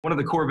One of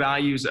the core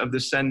values of the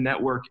Send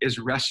Network is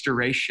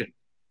restoration.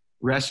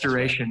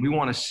 Restoration. We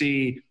want to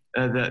see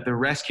the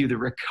rescue, the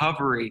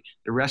recovery,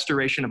 the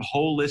restoration of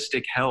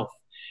holistic health.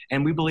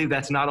 And we believe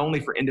that's not only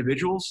for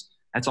individuals,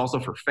 that's also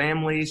for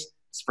families,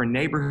 it's for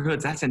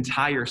neighborhoods, that's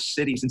entire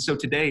cities. And so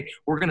today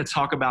we're going to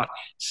talk about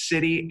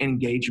city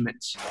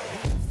engagement.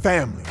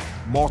 Family,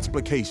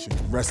 multiplication,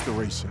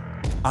 restoration.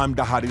 I'm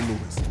Dhati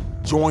Lewis.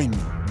 Join me,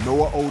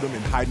 Noah Oldham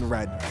and Hayden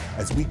Ratner,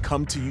 as we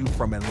come to you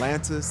from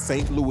Atlanta,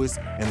 St. Louis,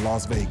 and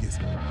Las Vegas,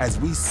 as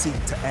we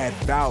seek to add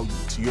value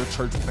to your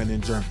church planting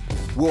journey.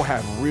 We'll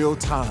have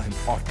real-time,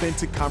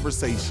 authentic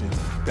conversations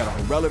that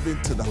are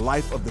relevant to the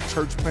life of the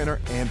church planter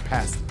and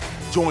pastor.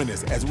 Join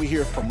us as we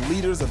hear from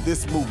leaders of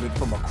this movement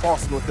from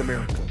across North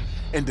America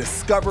and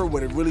discover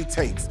what it really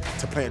takes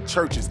to plant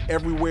churches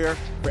everywhere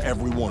for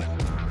everyone.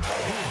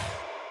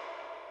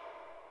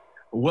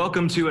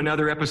 Welcome to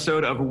another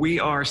episode of We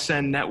Are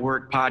Send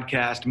Network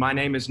podcast. My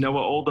name is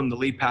Noah Oldham, the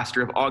lead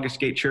pastor of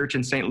August Gate Church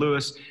in St.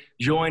 Louis,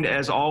 joined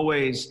as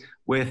always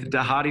with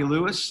Dhati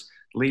Lewis,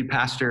 lead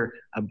pastor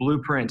of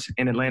Blueprint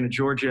in Atlanta,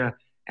 Georgia,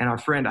 and our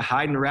friend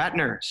Hayden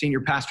Ratner,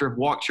 senior pastor of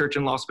Walk Church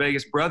in Las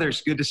Vegas.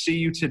 Brothers, good to see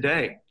you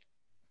today.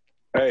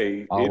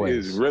 Hey, Always.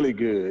 It is really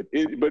good.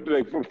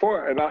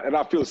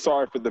 I feel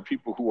sorry for the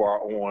people who are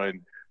on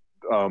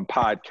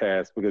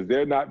podcasts because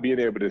they're not being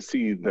able to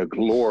see the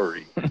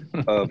glory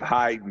of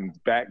Hayden's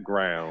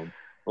background.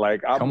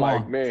 Like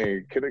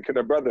man, can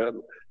a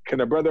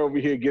brother over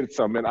here get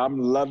some? And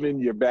I'm loving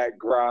your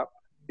backdrop.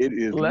 It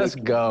is Let's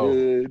go.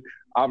 Good.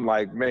 I'm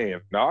like,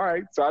 man, all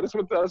right. So I just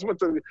went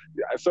to.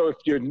 So if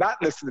you're not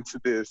listening to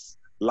this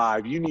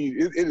live,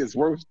 it is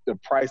worth the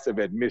price of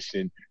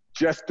admission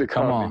just to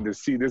come and to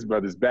see this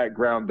brother's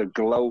background, the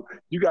glow.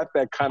 You got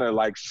that kind of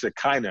like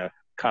Shekinah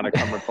kind of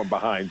coming from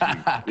behind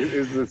you.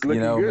 It's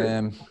looking good.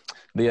 Man,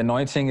 the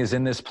anointing is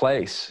in this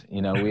place.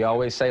 We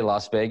always say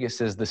Las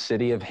Vegas is the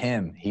city of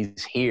him.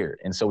 He's here.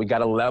 And so we got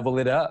to level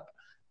it up.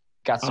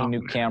 Got some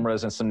new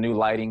cameras and some new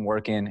lighting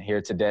working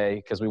here today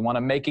because we want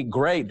to make it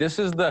great. This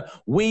is the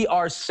We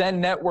Are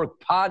Send Network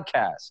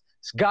podcast.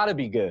 It's got to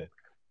be good.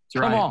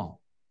 Come on.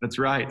 That's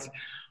right.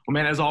 Well,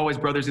 man, as always,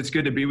 brothers, it's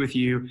good to be with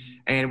you.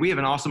 And we have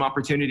an awesome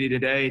opportunity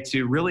today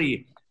to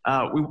really,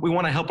 we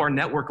want to help our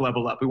network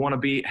level up. We want to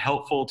be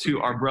helpful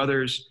to our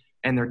brothers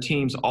and their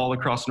teams all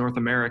across North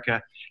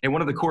America. And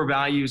one of the core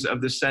values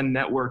of the Send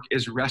Network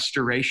is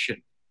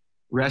restoration.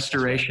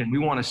 Restoration. We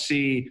want to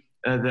see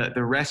the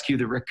rescue,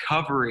 the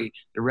recovery,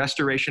 the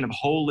restoration of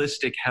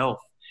holistic health.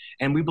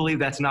 And we believe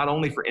that's not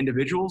only for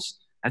individuals,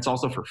 that's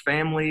also for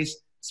families,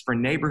 it's for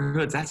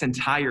neighborhoods, that's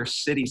entire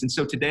cities. And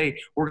so today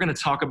we're going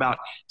to talk about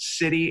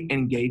city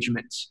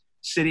engagement.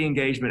 City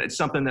engagement. It's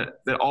something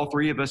that all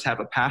three of us have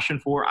a passion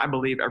for. I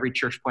believe every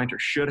church planter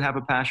should have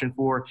a passion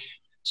for.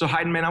 So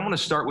Hayden, man, I want to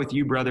start with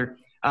you, brother.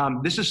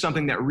 This is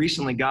something that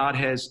recently God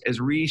has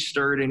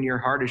re-stirred in your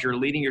heart as you're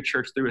leading your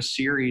church through a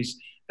series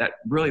that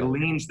really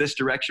leans this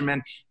direction,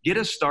 man. Get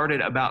us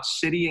started about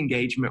city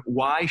engagement.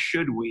 Why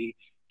should we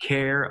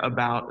care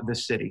about the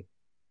city?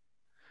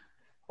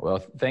 Well,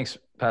 thanks,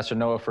 Pastor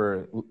Noah,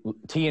 for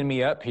teeing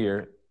me up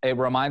here. It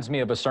reminds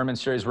me of a sermon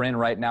series we're in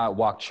right now at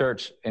Walk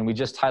Church, and we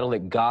just titled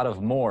it God of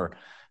More.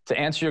 To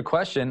answer your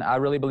question, I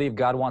really believe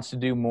God wants to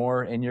do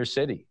more in your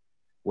city.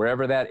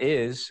 Wherever that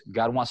is,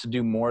 God wants to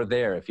do more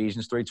there.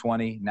 Ephesians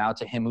 3:20, now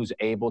to him who's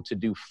able to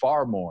do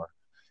far more.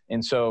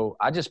 And so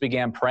I just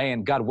began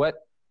praying, God, what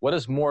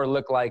does more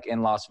look like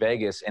in Las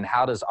Vegas, and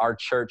how does our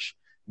church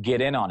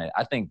get in on it?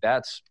 I think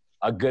that's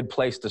a good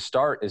place to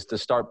start, is to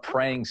start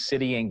praying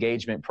city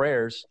engagement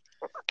prayers.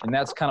 And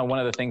that's kind of one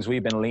of the things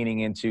we've been leaning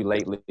into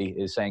lately,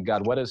 is saying,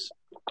 God, what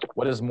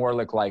does more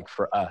look like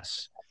for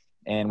us?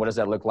 And what does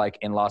that look like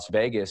in Las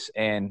Vegas?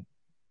 And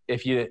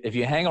if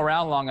you hang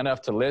around long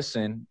enough to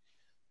listen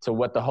to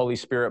what the Holy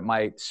Spirit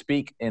might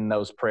speak in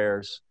those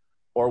prayers,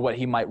 or what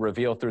he might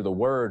reveal through the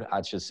word,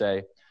 I should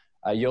say,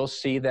 you'll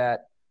see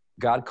that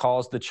God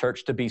calls the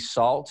church to be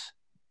salt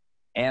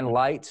and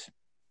light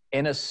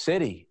in a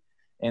city.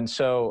 And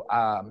so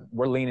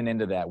we're leaning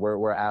into that.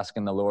 We're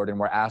asking the Lord, and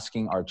we're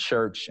asking our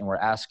church, and we're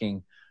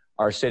asking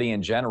our city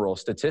in general,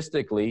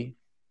 statistically,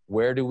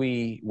 where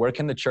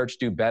can the church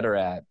do better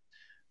at?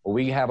 Well,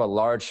 we have a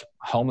large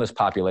homeless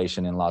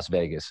population in Las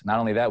Vegas. Not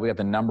only that, we have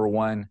the number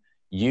one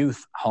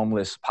youth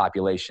homeless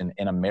population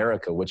in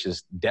America, which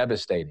is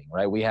devastating,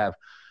 right? We have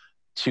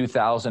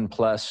 2,000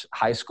 plus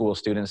high school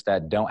students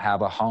that don't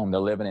have a home.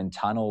 They're living in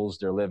tunnels.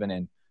 They're living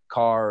in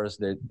cars.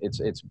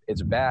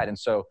 It's bad. And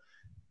so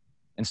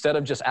instead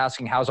of just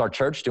asking, how's our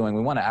church doing?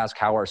 We want to ask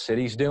how our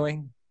city's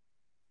doing,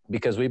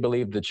 because we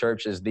believe the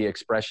church is the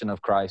expression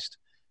of Christ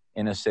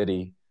in a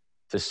city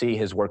to see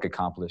his work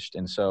accomplished.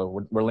 And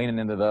so we're leaning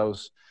into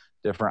those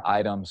different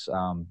items,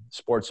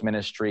 sports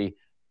ministry,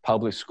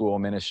 public school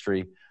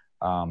ministry,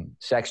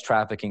 sex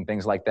trafficking,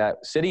 things like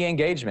that. City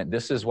engagement.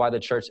 This is why the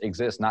church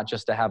exists, not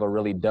just to have a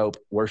really dope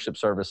worship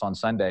service on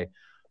Sunday,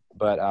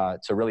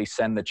 but to really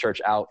send the church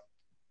out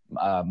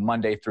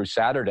Monday through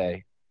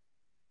Saturday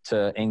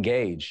to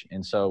engage.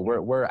 And so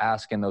we're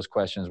asking those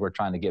questions. We're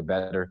trying to get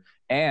better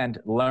and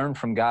learn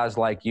from guys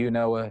like you,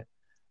 Noah,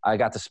 I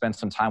got to spend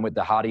some time with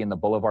Dhati in the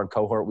Boulevard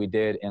cohort we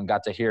did, and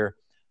got to hear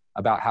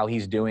about how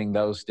he's doing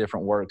those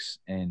different works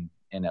in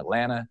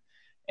Atlanta.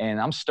 And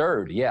I'm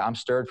stirred. Yeah, I'm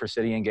stirred for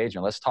city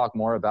engagement. Let's talk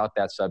more about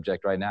that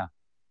subject right now.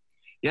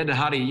 Yeah,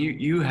 Dhati,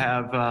 you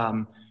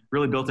have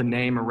really built a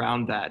name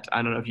around that.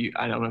 I don't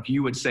know if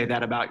you would say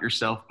that about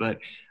yourself, but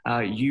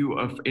you,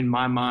 in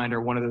my mind,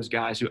 are one of those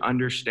guys who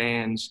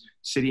understands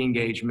city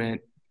engagement.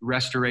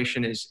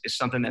 Restoration is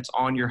something that's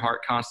on your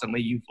heart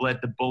constantly. You've led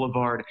the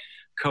Boulevard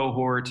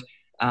cohort.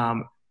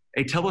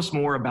 Hey, tell us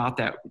more about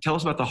that. Tell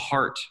us about the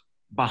heart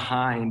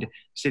behind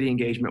city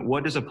engagement.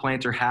 What does a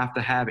planter have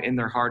to have in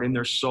their heart, in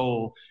their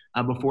soul,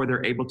 before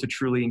they're able to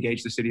truly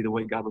engage the city the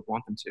way God would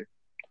want them to?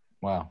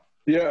 Wow.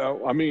 Yeah,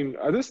 I mean,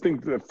 I just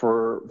think that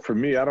for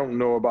me, I don't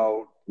know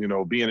about,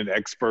 being an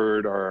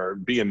expert or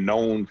being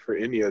known for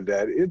any of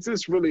that. It's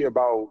just really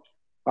about,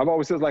 I've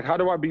always said, like, how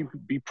do I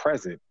be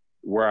present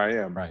where I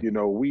am? Right.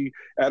 We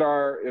in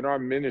our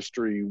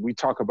ministry, we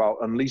talk about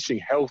unleashing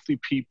healthy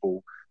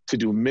people to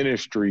do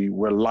ministry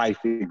where life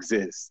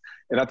exists.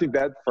 And I think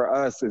that for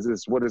us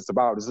is what it's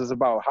about. This is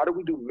about how do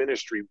we do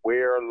ministry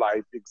where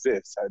life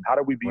exists, and how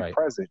do we be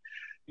present?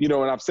 And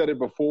I've said it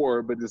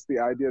before, but it's the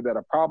idea that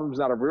a problem is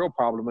not a real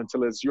problem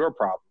until it's your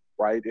problem,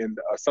 right? And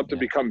something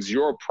becomes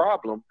your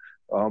problem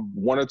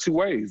one or two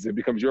ways. It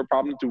becomes your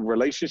problem through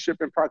relationship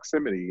and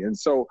proximity. And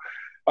so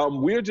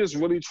we're just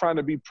really trying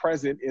to be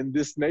present in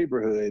this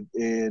neighborhood.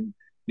 And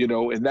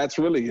that's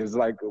really is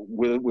like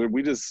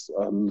we just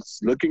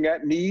looking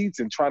at needs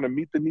and trying to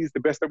meet the needs the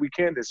best that we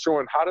can. It's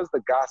showing how does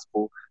the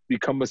gospel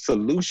become a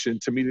solution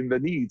to meeting the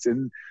needs.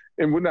 And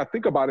when I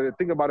think about it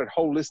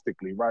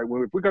holistically, right?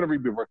 If we're going to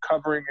be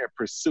recovering and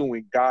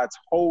pursuing God's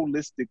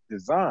holistic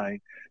design,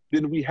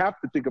 then we have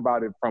to think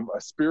about it from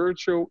a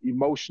spiritual,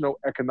 emotional,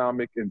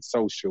 economic, and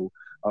social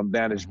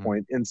vantage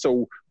point. And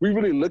so we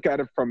really look at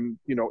it from,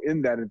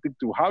 in that and think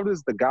through how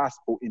does the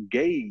gospel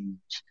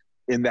engage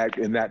in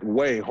that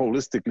way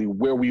holistically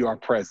where we are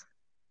present.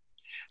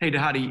 Hey,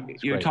 Dhati,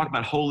 you talk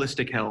about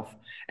holistic health.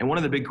 And one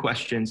of the big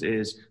questions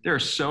is there are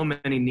so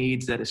many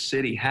needs that a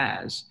city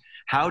has.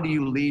 How do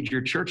you lead your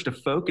church to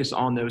focus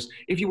on those?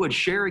 If you would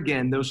share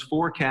again those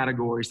 4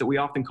 categories that we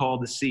often call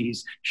the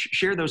C's,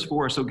 share those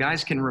for us so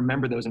guys can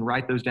remember those and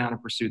write those down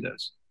and pursue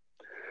those.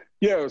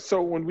 Yeah,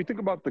 so when we think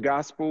about the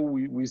gospel,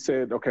 we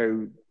said, okay,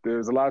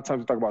 there's a lot of times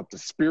we talk about the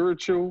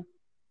spiritual,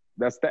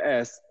 that's the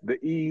S, the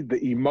E,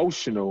 the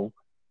emotional,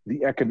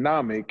 the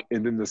economic,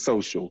 and then the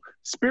social.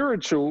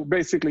 Spiritual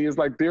basically is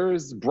like there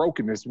is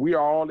brokenness. We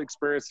are all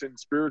experiencing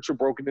spiritual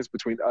brokenness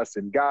between us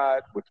and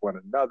God, with one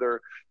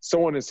another,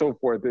 so on and so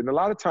forth. And a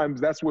lot of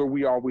times that's where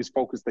we always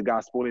focus the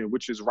gospel in,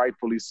 which is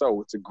rightfully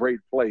so. It's a great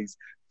place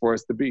for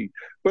us to be.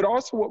 But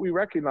also what we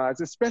recognize,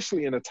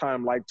 especially in a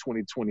time like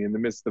 2020, in the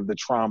midst of the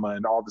trauma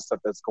and all the stuff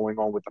that's going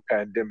on with the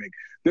pandemic,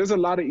 there's a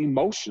lot of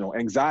emotional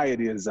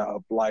anxiety is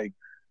up.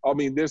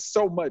 There's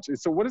so much. And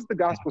so what does the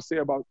gospel say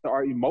about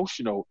our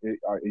emotional,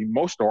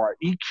 our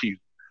EQ,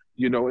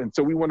 and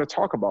so we want to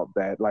talk about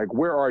that. Like,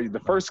 where are you? The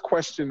first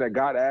question that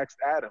God asked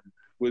Adam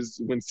was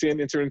when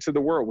sin entered into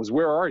the world was,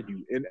 where are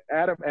you? And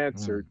Adam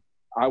answered,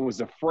 I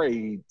was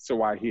afraid,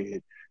 so I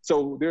hid.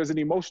 So there's an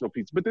emotional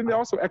piece, but then there's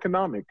also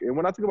economic. And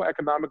when I think about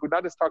economic, we're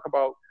not just talking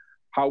about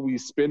how we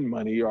spend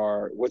money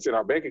or what's in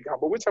our bank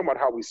account, but we're talking about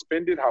how we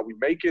spend it, how we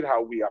make it,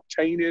 how we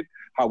obtain it,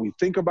 how we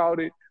think about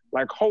it.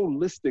 Like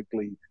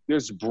holistically,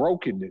 there's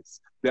brokenness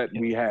that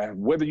we have,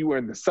 whether you are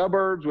in the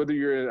suburbs, whether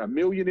you're a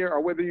millionaire, or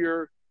whether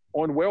you're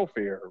on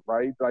welfare,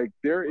 right? Like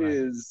there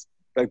is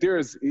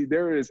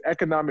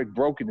economic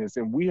brokenness,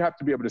 and we have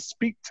to be able to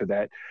speak to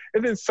that.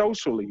 And then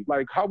socially,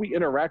 like how we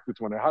interact with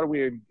one another, how do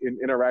we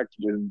interact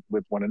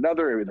with one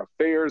another in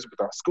affairs,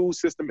 with our school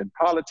system, in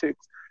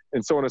politics,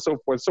 and so on and so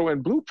forth. So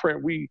in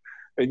Blueprint,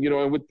 and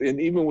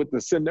even with the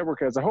Sin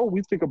Network as a whole,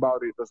 we think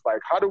about it as like,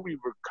 how do we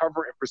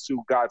recover and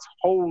pursue God's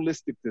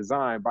holistic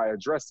design by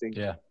addressing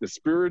the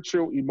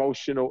spiritual,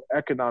 emotional,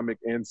 economic,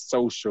 and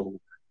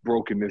social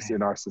brokenness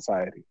in our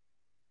society?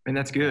 And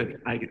that's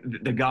good. Like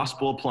the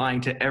gospel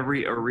applying to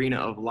every arena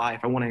of life.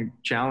 I want to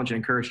challenge and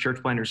encourage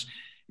church planners.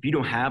 If you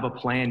don't have a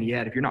plan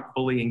yet, if you're not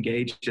fully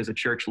engaged as a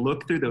church,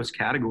 look through those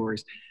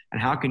categories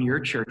and how can your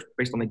church,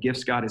 based on the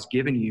gifts God has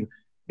given you,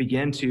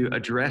 begin to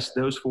address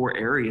those 4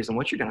 areas. And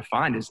what you're going to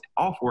find is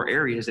all 4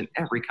 areas in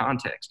every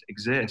context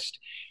exist.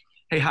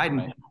 Hey,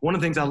 Hayden, one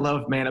of the things I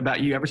love, man, about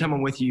you, every time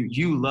I'm with you,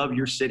 you love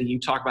your city. You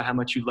talk about how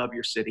much you love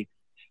your city.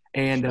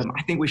 And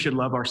I think we should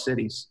love our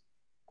cities.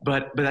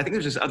 But I think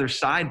there's this other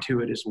side to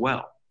it as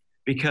well.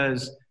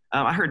 Because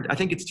I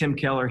think it's Tim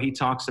Keller. He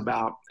talks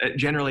about,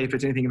 generally, if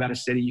it's anything about a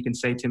city, you can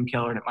say Tim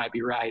Keller and it might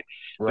be right.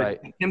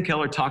 But Tim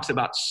Keller talks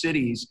about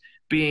cities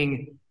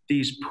being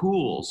these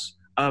pools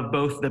of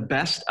both the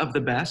best of the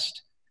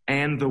best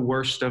and the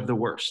worst of the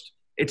worst.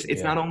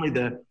 It's not only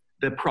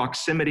the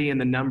proximity and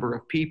the number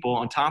of people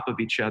on top of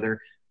each other,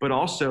 but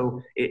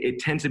also it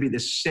tends to be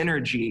this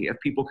synergy of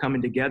people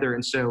coming together.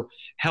 And so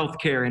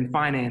healthcare and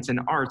finance and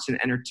arts and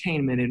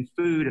entertainment and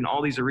food and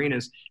all these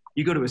arenas,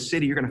 you go to a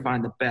city, you're going to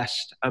find the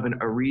best of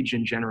a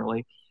region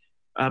generally.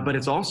 but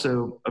it's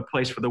also a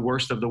place for the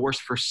worst of the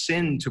worst, for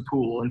sin to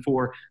pool and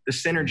for the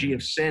synergy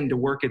of sin to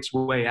work its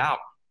way out.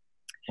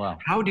 Wow.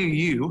 How do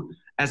you,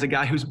 as a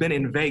guy who's been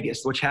in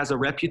Vegas, which has a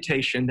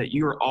reputation that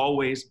you are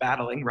always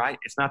battling, right?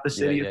 It's not the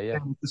city of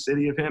him, it's the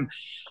city of him.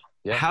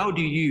 Yeah. How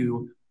do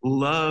you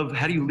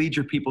lead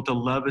your people to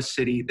love a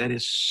city that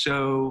is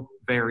so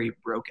very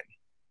broken?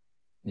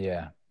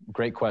 Yeah,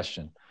 great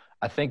question.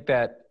 I think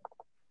that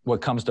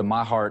what comes to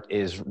my heart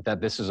is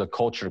that this is a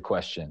culture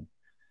question.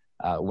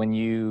 When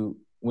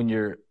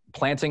you're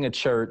planting a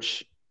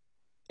church,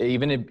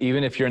 even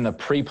if you're in the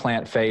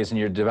pre-plant phase and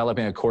you're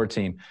developing a core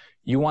team,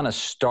 you want to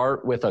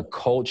start with a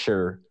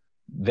culture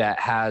that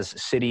has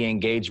city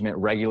engagement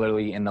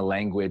regularly in the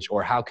language,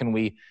 or how can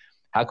we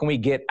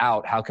get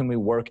out? How can we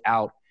work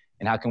out?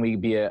 And how can we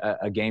be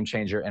a game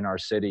changer in our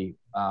city?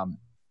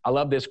 I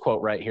love this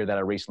quote right here that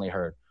I recently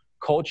heard.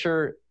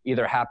 Culture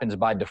either happens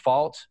by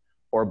default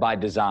or by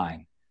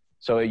design.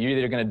 So you're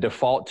either going to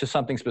default to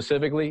something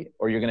specifically,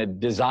 or you're going to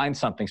design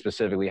something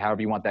specifically,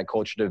 however you want that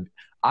culture to.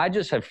 I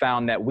just have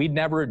found that we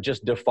never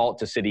just default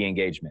to city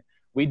engagement.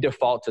 We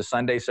default to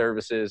Sunday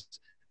services.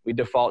 We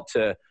default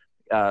to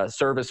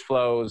service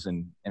flows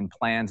and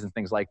plans and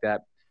things like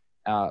that.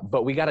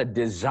 But we got to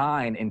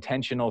design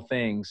intentional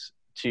things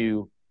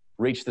to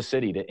reach the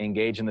city, to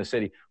engage in the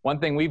city. One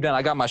thing we've done,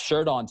 I got my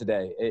shirt on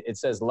today. It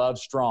says Love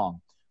Strong.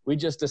 We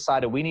just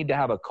decided we need to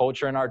have a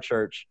culture in our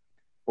church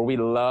where we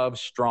love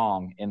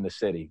strong in the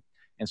city.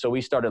 And so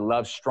we started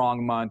Love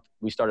Strong Month.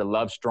 We started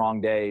Love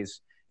Strong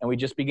Days. And we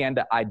just began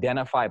to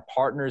identify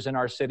partners in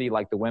our city,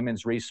 like the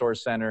Women's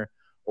Resource Center,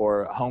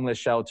 or homeless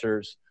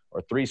shelters,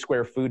 or 3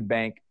 Square Food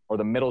Bank, or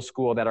the middle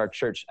school that our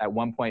church at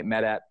one point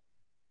met at.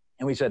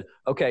 And we said,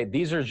 okay,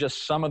 these are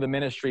just some of the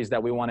ministries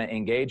that we want to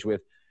engage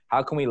with.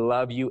 How can we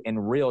love you in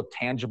real,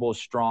 tangible,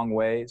 strong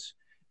ways?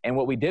 And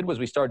what we did was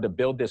we started to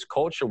build this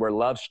culture where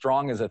Love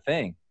Strong is a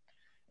thing.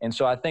 And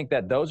so I think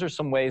that those are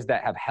some ways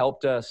that have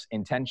helped us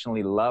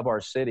intentionally love our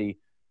city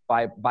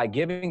by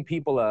giving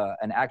people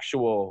an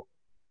actual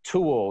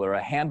tool or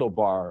a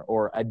handlebar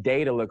or a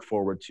day to look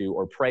forward to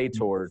or pray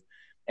toward.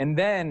 And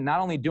then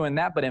not only doing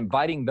that, but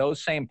inviting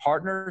those same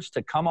partners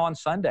to come on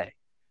Sunday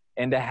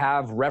and to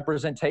have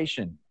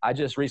representation. I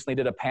just recently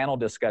did a panel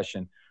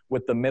discussion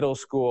with the middle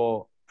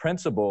school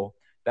principal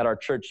that our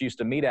church used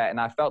to meet at. And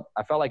I felt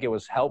like it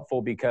was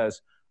helpful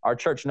because our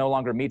church no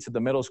longer meets at the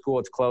middle school.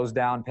 It's closed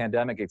down,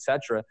 pandemic,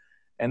 etc.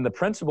 And the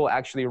principal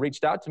actually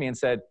reached out to me and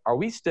said, are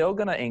we still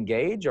going to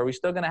engage? Are we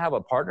still going to have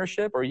a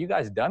partnership? Or are you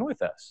guys done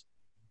with us?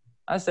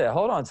 I said,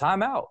 hold on,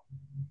 time out.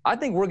 I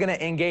think we're going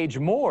to engage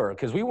more,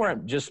 because we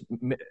weren't just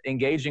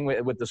engaging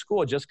with the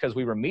school just because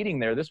we were meeting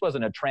there. This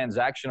wasn't a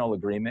transactional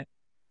agreement,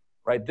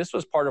 right? This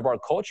was part of our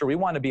culture. We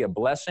want to be a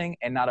blessing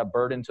and not a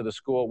burden to the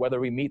school, whether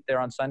we meet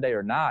there on Sunday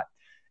or not.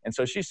 And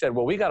so she said,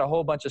 well, we got a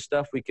whole bunch of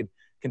stuff we could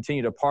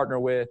continue to partner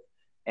with.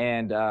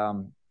 And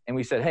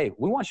we said, hey,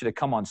 we want you to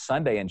come on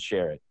Sunday and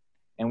share it.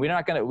 And we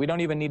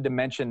don't even need to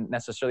mention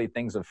necessarily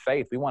things of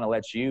faith. We want to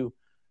let you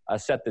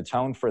set the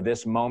tone for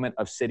this moment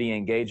of city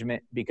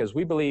engagement, because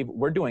we believe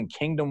we're doing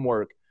kingdom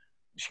work.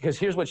 Because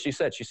here's what she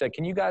said. She said,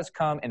 can you guys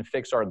come and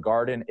fix our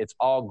garden? It's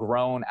all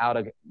grown out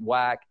of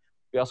whack.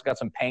 We also got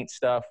some paint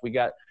stuff. We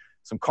got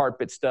some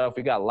carpet stuff.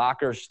 We got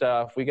locker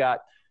stuff. We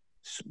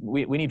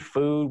need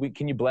food.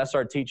 Can you bless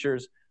our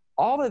teachers?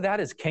 All of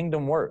that is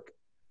kingdom work,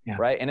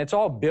 right? And it's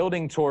all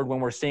building toward when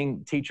we're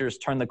seeing teachers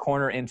turn the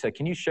corner into,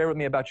 can you share with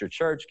me about your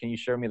church? Can you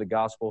share with me the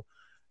gospel?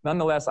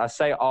 Nonetheless, I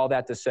say all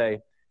that to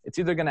say, it's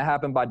either going to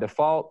happen by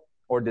default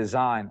or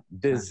design.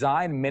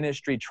 Design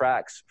ministry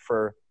tracks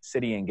for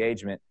city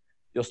engagement.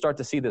 You'll start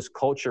to see this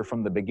culture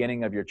from the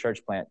beginning of your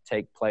church plant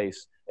take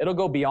place. It'll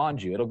go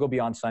beyond you. It'll go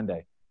beyond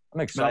Sunday. I'm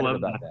excited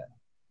about that.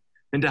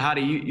 And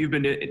Dhati, you've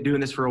been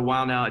doing this for a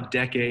while now, a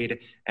decade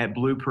at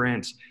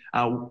Blueprint.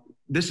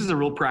 This is a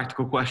real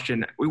practical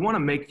question. We want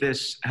to make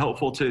this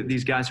helpful to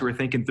these guys who are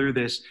thinking through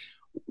this.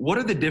 What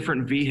are the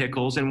different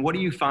vehicles, and what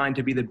do you find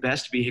to be the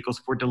best vehicles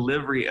for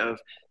delivery of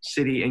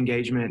city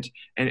engagement?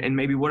 And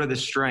maybe what are the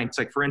strengths?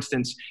 Like, for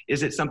instance,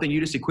 is it something you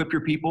just equip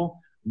your people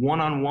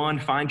one-on-one,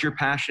 find your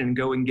passion and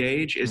go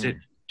engage? Is it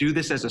do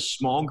this as a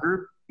small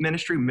group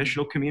ministry,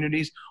 missional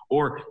communities,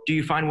 or do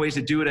you find ways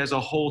to do it as a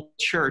whole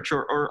church,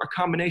 or a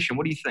combination?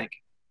 What do you think?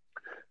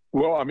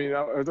 Well, I mean,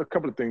 there's a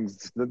couple of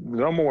things. The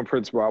number one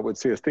principle I would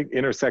say is think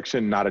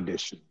intersection, not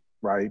addition,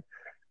 right?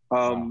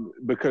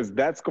 Because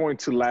that's going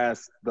to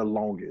last the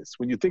longest.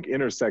 When you think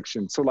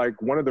intersection, so like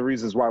one of the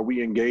reasons why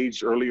we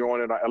engaged early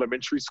on in our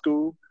elementary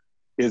school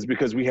is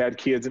because we had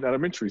kids in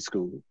elementary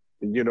school,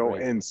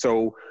 right. And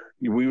so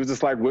we was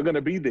just like, we're going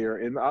to be there.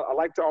 And I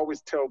like to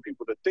always tell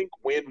people to think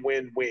win,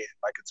 win, win.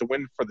 Like, it's a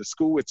win for the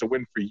school. It's a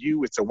win for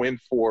you. It's a win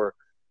for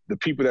the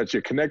people that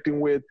you're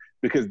connecting with,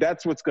 because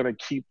that's what's going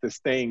to keep the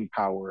staying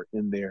power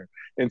in there.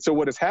 And so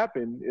what has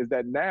happened is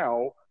that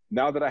now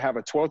that I have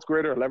a 12th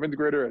grader, 11th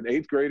grader, an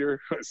 8th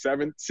grader,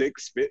 7th, 6th,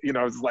 5th,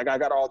 it's like I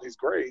got all these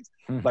grades.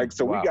 We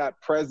got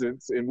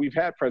presence, and we've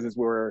had presence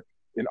where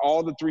in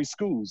all the 3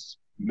 schools,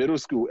 middle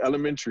school,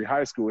 elementary,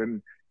 high school,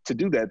 and to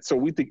do that. So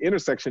we think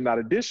intersection, not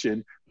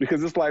addition,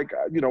 because it's like,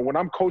 when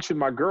I'm coaching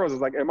my girls,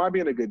 it's like, am I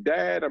being a good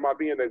dad? Am I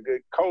being a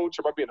good coach?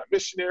 Am I being a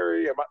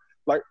missionary? Am I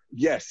like,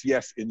 yes,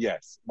 and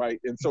yes, right?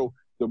 And so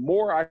the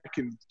more I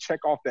can check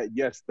off that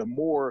yes, the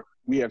more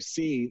we have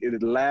seen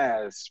it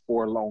lasts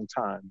for a long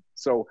time.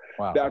 So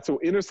so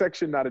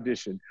intersection, not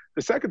addition.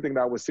 The second thing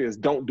that I would say is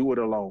don't do it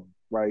alone,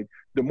 right?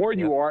 The more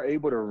you are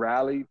able to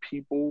rally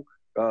people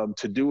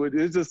to do it,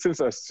 there's a sense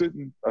of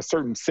a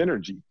certain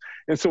synergy.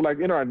 And so like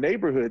in our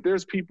neighborhood,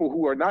 there's people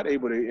who are not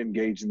able to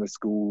engage in the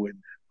school and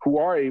who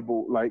are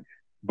able, like,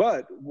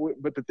 but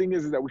the thing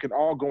is that we can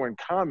all go in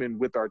common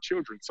with our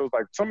children. So it's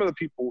like some of the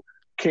people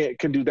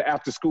can do the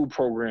after school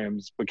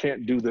programs, but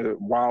can't do the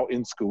while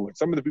in school. And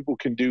some of the people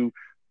can do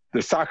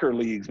the soccer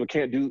leagues, but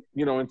can't do,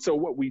 and so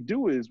what we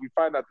do is we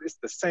find out it's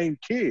the same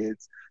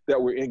kids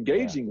that we're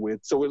engaging with.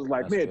 So it's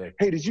like,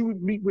 hey, did you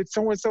meet with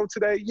so-and-so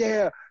today?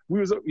 Yeah, we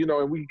was,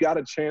 and we got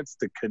a chance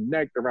to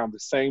connect around the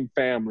same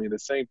family and the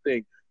same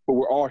thing, but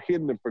we're all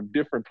hitting them from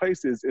different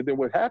places. And then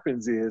what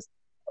happens is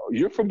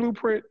you're from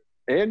Blueprint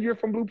and you're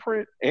from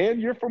Blueprint and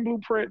you're from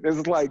Blueprint.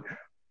 It's like,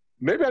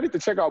 maybe I need to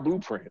check out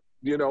Blueprint,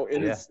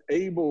 and it's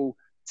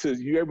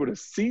you're able to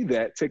see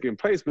that taking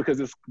place because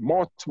it's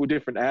multiple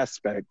different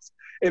aspects.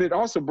 And it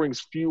also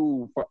brings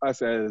fuel for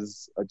us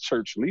as a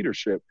church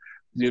leadership,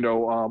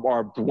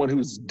 or the one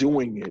who's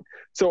doing it.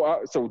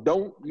 So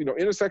don't,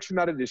 intersection,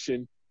 not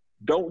addition,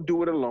 don't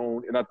do it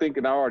alone. And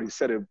I already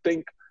said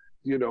it,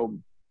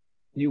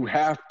 you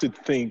have to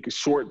think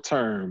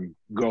short-term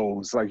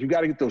goals. Like you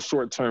got to get those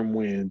short-term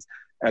wins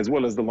as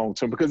well as the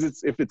long-term, because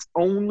if it's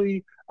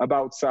only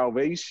about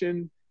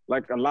salvation,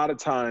 like a lot of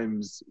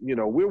times,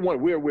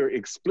 we're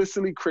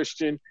explicitly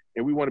Christian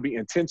and we want to be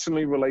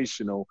intentionally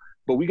relational,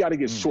 but we got to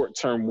get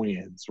short-term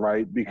wins,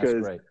 right?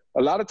 Because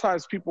a lot of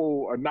times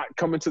people are not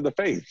coming to the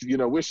faith.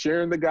 We're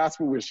sharing the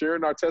gospel, we're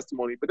sharing our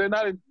testimony, but they're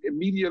not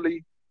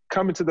immediately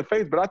coming to the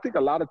faith. But I think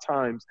a lot of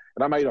times,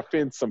 and I might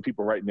offend some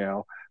people right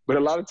now, but a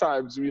lot of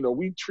times,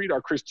 we treat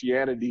our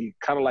Christianity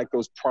kind of like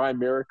those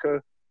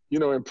Primerica. In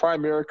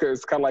Primerica,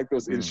 it's kind of like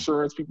those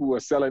insurance people who are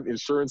selling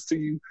insurance to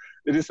you.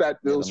 It is that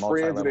those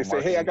friends, and they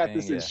say, hey, I got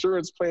this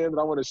insurance plan that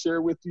I want to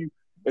share with you.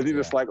 And then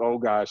it's like, oh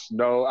gosh,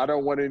 no, I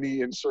don't want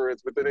any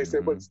insurance. But then they say,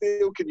 but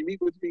still, can you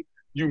meet with me?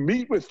 You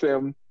meet with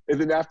them. And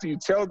then after you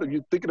tell them,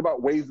 you're thinking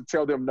about ways to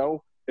tell them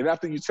no. And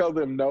after you tell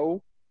them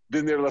no,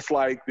 then they're just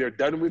like, they're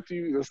done with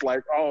you. It's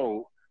like,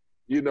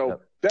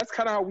 that's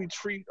kind of how we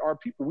treat our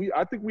people.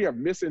 I think we have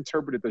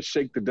misinterpreted the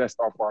shake the dust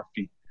off our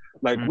feet.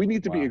 Like we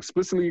need to be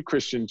explicitly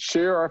Christian,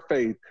 share our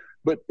faith.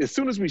 But as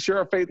soon as we share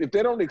our faith, if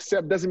they don't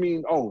accept, doesn't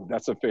mean, oh,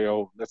 that's a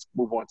fail. Let's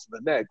move on to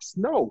the next.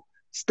 No,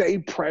 stay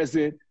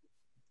present,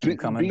 be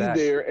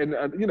there, and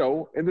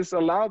and just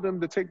allow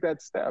them to take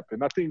that step.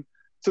 And I think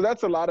so.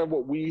 That's a lot of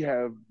what we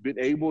have been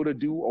able to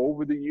do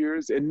over the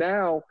years. And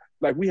now,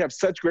 like we have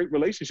such great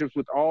relationships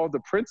with all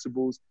the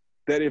principals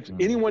that if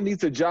anyone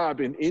needs a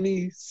job in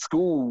any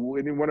school,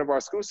 in one of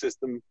our school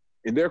systems,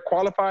 and they're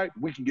qualified,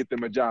 we can get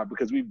them a job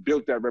because we've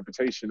built that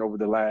reputation over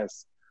the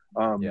last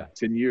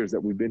 10 years that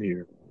we've been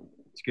here.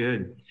 It's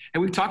good.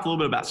 And we've talked a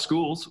little bit about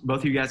schools.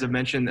 Both of you guys have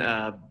mentioned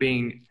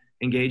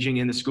engaging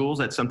in the schools.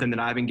 That's something that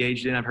I've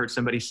engaged in. I've heard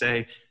somebody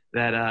say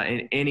that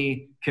in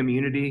any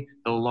community,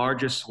 the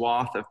largest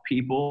swath of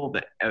people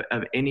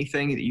of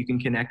anything that you can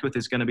connect with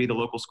is going to be the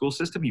local school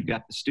system. You've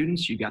got the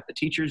students, you've got the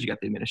teachers, you've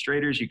got the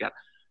administrators, you've got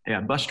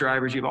bus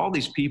drivers, you have all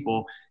these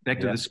people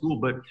connected to the school.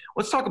 But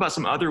let's talk about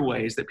some other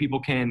ways that people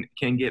can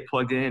get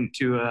plugged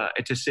into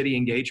city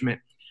engagement.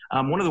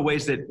 One of the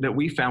ways that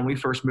we found when we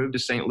first moved to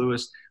St.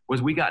 Louis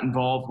was we got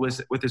involved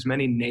with as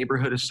many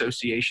neighborhood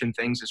association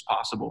things as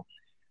possible.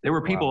 There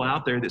were people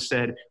out there that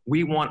said,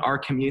 we want our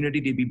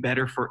community to be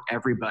better for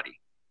everybody.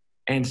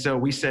 And so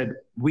we said,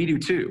 we do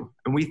too.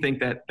 And we think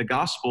that the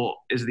gospel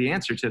is the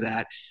answer to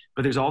that.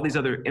 But there's all these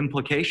other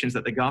implications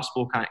that the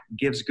gospel kind of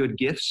gives good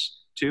gifts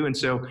to. And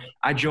so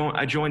I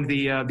joined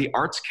the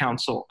Arts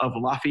Council of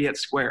Lafayette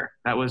Square.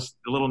 That was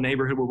the little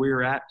neighborhood where we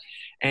were at.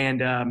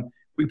 And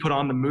we put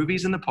on the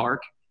movies in the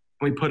park.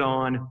 We put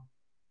on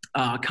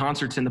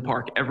concerts in the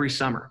park every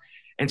summer.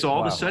 And so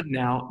all of a sudden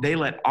now they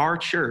let our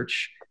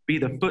church be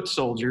the foot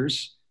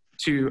soldiers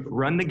to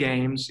run the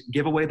games,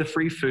 give away the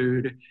free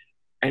food,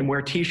 and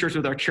wear T-shirts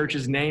with our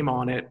church's name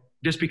on it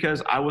just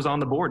because I was on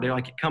the board. They're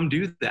like, come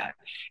do that.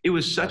 It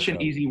was such an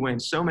easy win,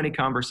 so many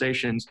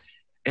conversations.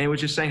 And it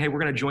was just saying, hey, we're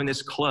going to join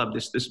this club,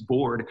 this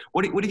board.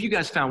 What have you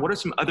guys found? What are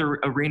some other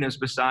arenas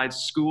besides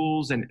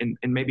schools and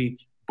maybe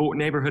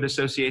neighborhood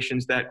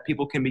associations that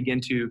people can begin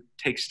to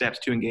take steps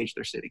to engage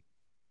their city?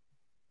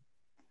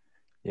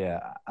 Yeah,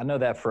 I know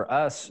that for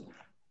us,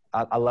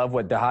 I love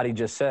what Dhati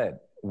just said,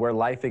 where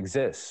life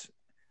exists.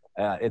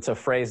 It's a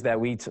phrase that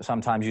we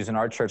sometimes use in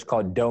our church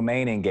called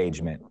domain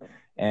engagement.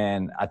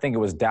 And I think it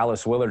was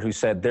Dallas Willard who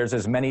said, there's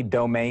as many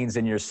domains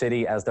in your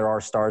city as there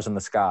are stars in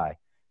the sky.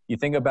 You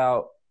think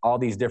about all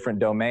these different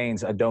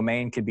domains. A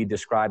domain could be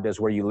described as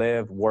where you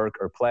live, work,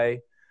 or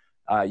play.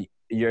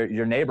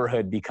 Your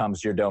neighborhood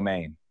becomes your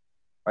domain.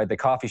 right? The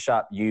coffee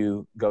shop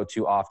you go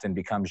to often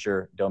becomes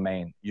your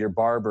domain. Your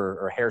barber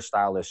or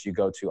hairstylist you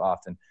go to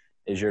often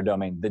is your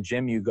domain. The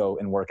gym you go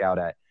and work out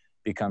at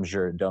becomes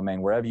your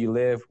domain. Wherever you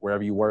live,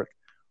 wherever you work,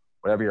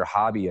 whatever your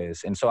hobby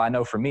is. And so I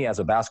know for me as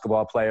a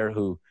basketball player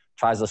who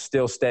tries to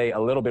still stay a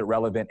little bit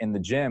relevant in the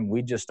gym,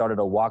 we just started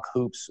a Walk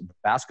Hoops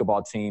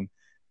basketball team,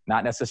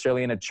 not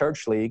necessarily in a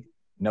church league,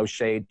 no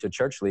shade to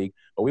church league,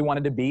 but we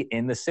wanted to be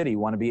in the city,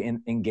 want to be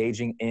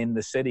engaging in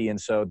the city. And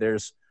so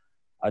there's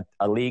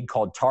a league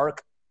called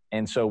TARC.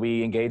 And so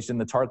we engaged in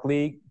the TARC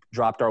league,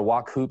 dropped our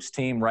Walk Hoops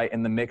team right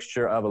in the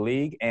mixture of a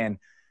league. And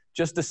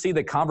just to see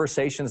the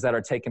conversations that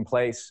are taking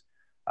place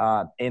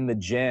in the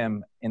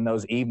gym in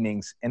those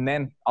evenings. And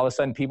then all of a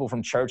sudden people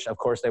from church, of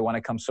course, they want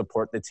to come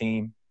support the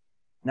team.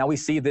 Now we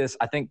see this,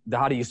 I think,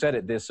 Dhati, you said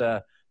it, this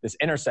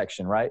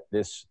intersection, right?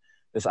 This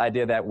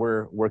idea that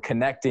we're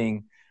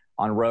connecting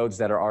on roads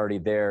that are already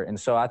there. And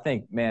so I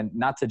think, man,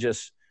 not to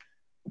just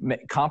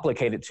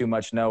complicate it too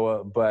much,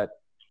 Noah, but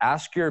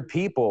ask your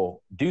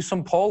people, do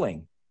some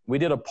polling. We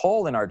did a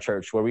poll in our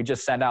church where we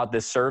just sent out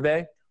this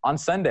survey on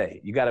Sunday.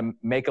 You got to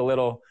make a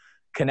little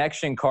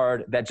connection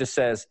card that just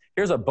says,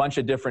 here's a bunch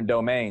of different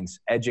domains: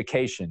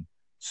 education,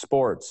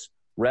 sports,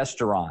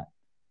 restaurant,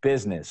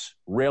 business,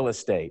 real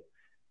estate,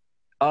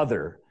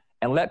 other,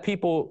 and let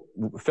people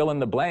fill in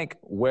the blank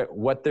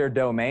what their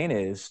domain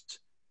is,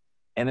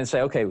 and then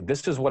say, okay,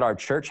 this is what our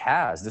church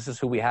has. This is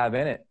who we have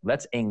in it.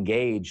 Let's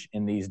engage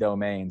in these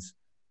domains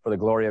for the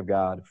glory of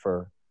God,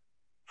 for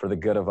the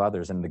good of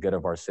others and the good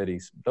of our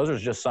cities. Those are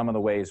just some of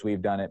the ways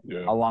we've done it,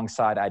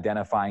 alongside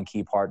identifying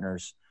key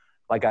partners.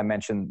 Like I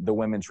mentioned, the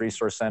Women's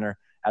Resource Center,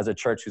 as a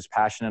church who's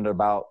passionate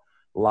about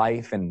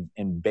life and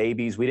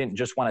babies. We didn't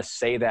just want to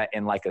say that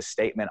in like a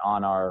statement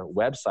on our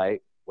website.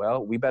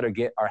 Well, we better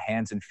get our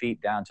hands and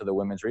feet down to the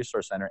Women's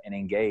Resource Center and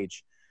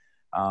engage.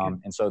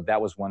 And so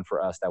that was one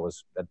for us.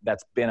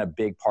 That's been a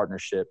big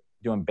partnership,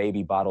 doing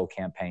baby bottle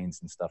campaigns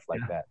and stuff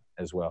like that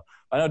as well.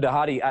 I know,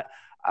 Dhati,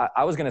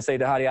 I was going to say,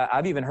 Dhati,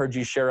 I've even heard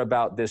you share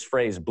about this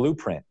phrase,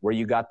 blueprint, where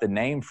you got the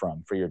name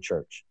from for your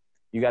church.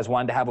 You guys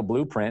wanted to have a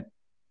blueprint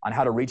on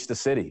how to reach the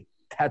city.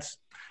 That's,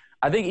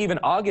 I think, even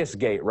August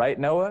Gate, right,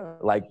 Noah?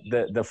 Like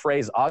the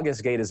phrase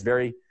August Gate is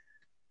very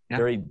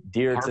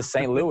dear to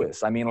St.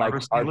 Louis. I mean, like,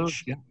 I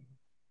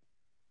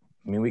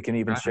mean, we can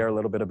even share a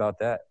little bit about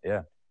that.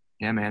 Yeah.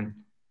 Yeah, man.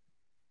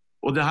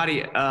 Well,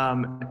 Dhati,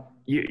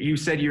 you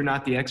said you're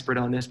not the expert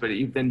on this, but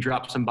you've then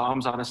dropped some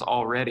bombs on us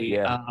already.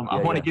 I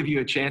want to give you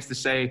a chance to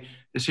say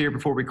this here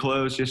before we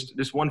close,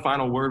 just one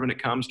final word when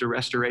it comes to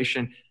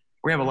restoration.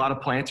 We have a lot of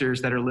planters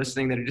that are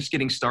listening that are just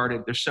getting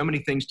started. There's so many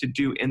things to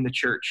do in the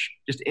church,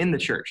 just in the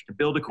church, to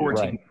build a core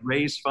team,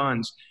 raise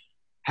funds.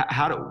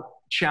 How to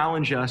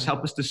challenge us,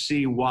 help us to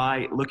see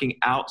why looking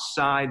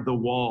outside the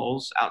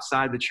walls,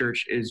 outside the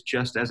church, is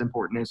just as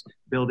important as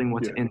building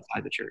what's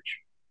inside the church.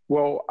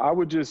 Well, I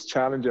would just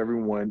challenge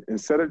everyone,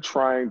 instead of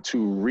trying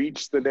to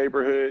reach the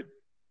neighborhood,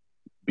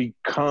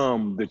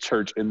 become the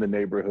church in the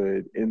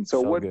neighborhood. And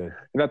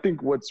and I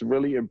think what's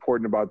really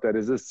important about that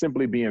is just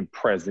simply being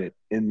present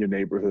in your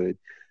neighborhood.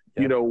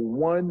 You know,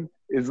 one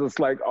is just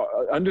like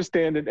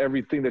understanding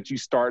everything that you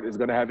start is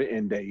going to have an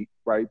end date,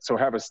 right? So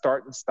have a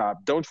start and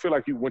stop. Don't feel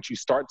like once you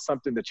start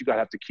something that you got to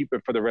have to keep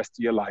it for the rest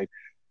of your life.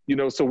 You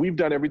know, so we've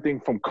done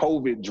everything from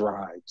COVID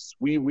drives.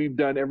 We've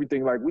done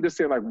everything, like, we just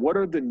say, like, what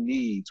are the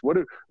needs?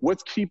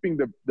 What's keeping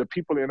the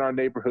people in our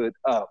neighborhood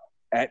up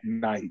at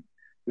night?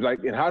 Like,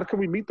 and how can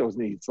we meet those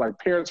needs? Like,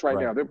 parents right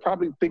now, they're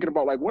probably thinking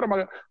about, like, what am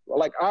I,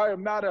 like, I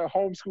am not a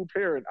homeschool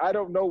parent. I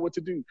don't know what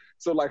to do.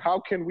 So, like, how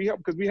can we help?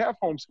 Because we have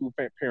homeschool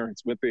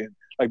parents within.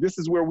 Like, this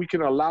is where we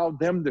can allow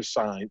them to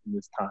shine in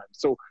this time.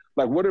 So,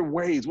 like, what are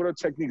ways, what are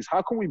techniques?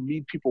 How can we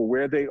meet people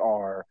where they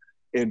are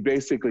and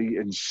basically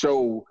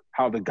show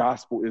how the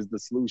gospel is the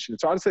solution?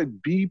 So I'd say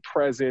be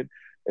present,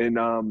 and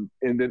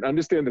then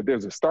understand that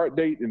there's a start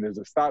date and there's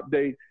a stop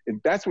date. And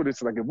that's what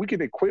it's like. If we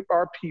can equip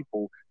our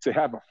people to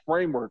have a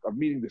framework of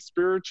meeting the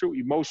spiritual,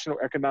 emotional,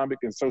 economic,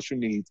 and social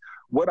needs,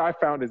 what I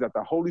found is that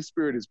the Holy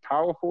Spirit is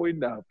powerful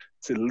enough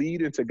to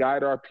lead and to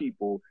guide our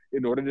people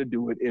in order to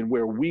do it, and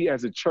where we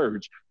as a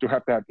church don't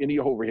have to have any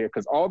overhead.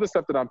 Because all the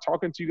stuff that I'm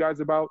talking to you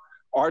guys about,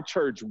 our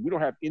church, we don't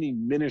have any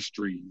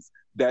ministries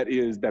that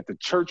the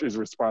church is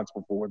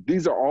responsible for.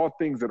 These are all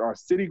things that our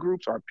city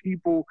groups, our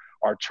people,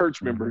 our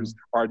church members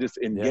are just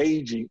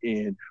engaging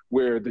in,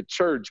 where the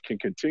church can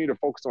continue to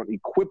focus on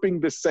equipping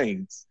the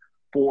saints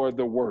for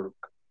the work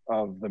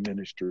of the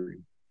ministry.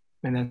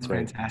 And that's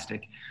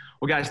fantastic.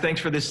 Well, guys, thanks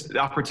for this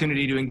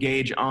opportunity to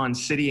engage on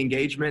city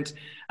engagement.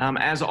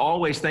 As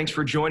always, thanks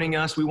for joining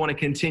us. We want to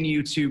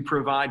continue to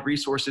provide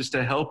resources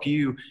to help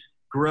you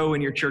grow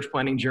in your church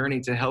planting journey,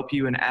 to help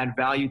you and add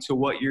value to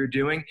what you're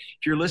doing.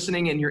 If you're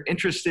listening and you're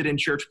interested in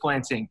church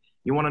planting,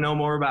 you want to know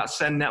more about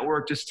Send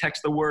Network, just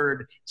text the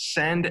word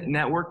Send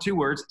Network, 2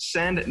 words,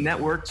 Send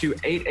Network to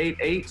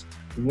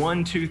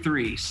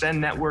 888-123.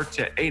 Send Network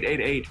to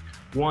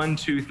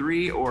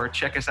 888-123, or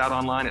check us out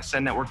online at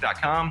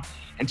sendnetwork.com.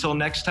 Until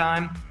next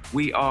time,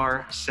 we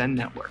are Send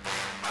Network.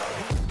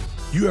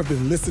 You have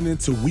been listening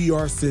to We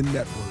Are Send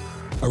Network.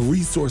 a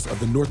resource of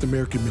the North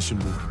American Mission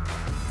Board.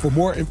 For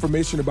more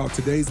information about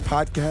today's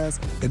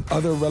podcast and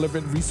other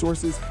relevant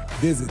resources,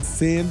 visit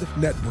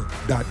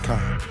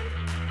sendnetwork.com.